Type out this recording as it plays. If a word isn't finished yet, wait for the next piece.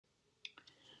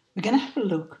we're going to have a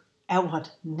look at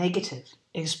what negative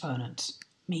exponents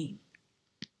mean.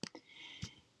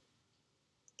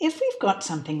 If we've got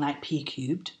something like p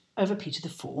cubed over p to the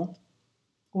 4,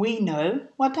 we know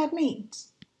what that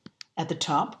means. At the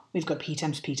top, we've got p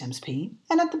times p times p,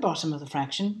 and at the bottom of the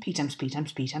fraction, p times p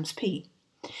times p times p.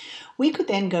 We could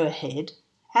then go ahead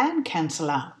and cancel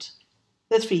out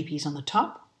the 3p's on the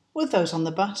top with those on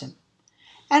the bottom,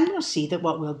 and we'll see that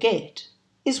what we'll get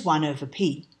is 1 over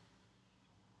p.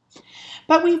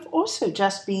 But we've also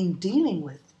just been dealing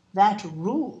with that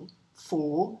rule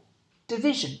for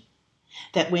division,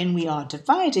 that when we are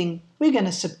dividing, we're going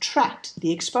to subtract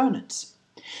the exponents.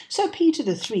 So p to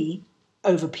the 3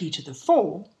 over p to the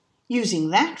 4, using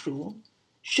that rule,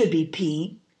 should be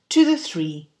p to the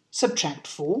 3 subtract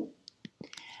 4,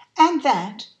 and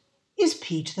that is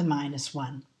p to the minus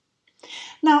 1.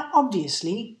 Now,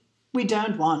 obviously, we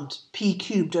don't want p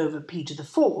cubed over p to the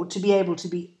 4 to be able to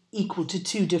be equal to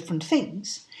two different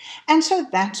things, and so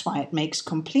that's why it makes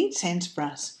complete sense for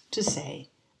us to say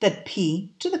that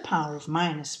p to the power of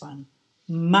minus 1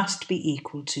 must be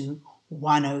equal to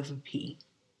 1 over p.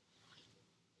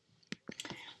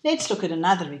 Let's look at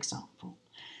another example.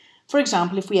 For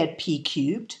example, if we had p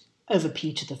cubed over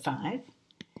p to the 5,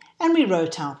 and we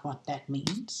wrote out what that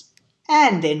means,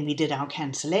 and then we did our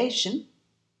cancellation,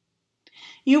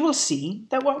 you will see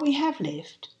that what we have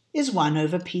left is 1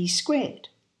 over p squared.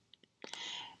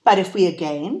 But if we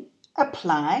again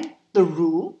apply the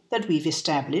rule that we've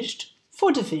established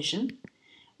for division,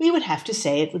 we would have to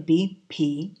say it would be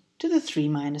p to the 3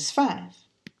 minus 5.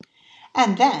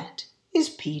 And that is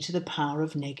p to the power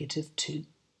of negative 2.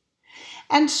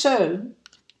 And so,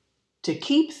 to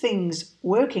keep things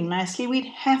working nicely, we'd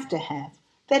have to have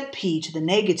that p to the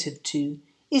negative 2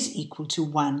 is equal to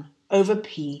 1 over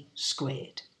p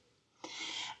squared.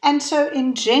 And so,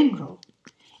 in general,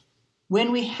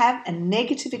 when we have a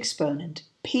negative exponent,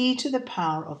 p to the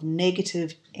power of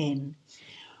negative n,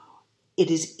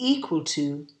 it is equal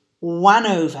to 1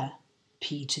 over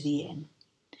p to the n.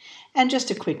 And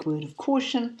just a quick word of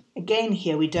caution, again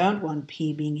here we don't want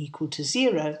p being equal to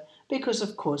 0 because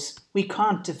of course we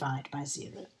can't divide by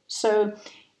 0. So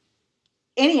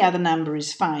any other number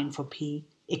is fine for p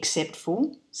except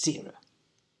for 0.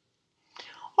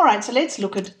 Alright, so let's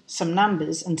look at some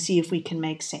numbers and see if we can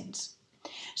make sense.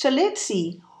 So let's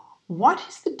see what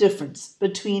is the difference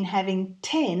between having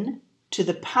 10 to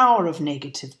the power of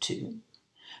negative 2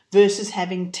 versus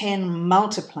having 10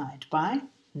 multiplied by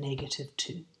negative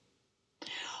 2.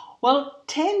 Well,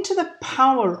 10 to the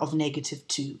power of negative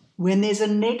 2, when there's a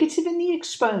negative in the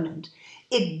exponent,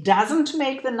 it doesn't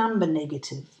make the number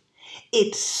negative.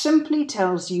 It simply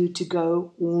tells you to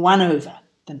go 1 over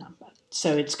the number.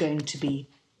 So it's going to be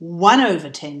 1 over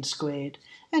 10 squared,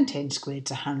 and 10 squared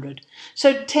is 100.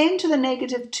 So 10 to the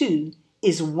negative 2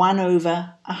 is 1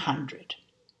 over 100.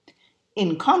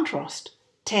 In contrast,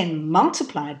 10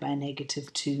 multiplied by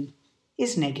negative 2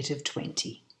 is negative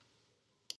 20.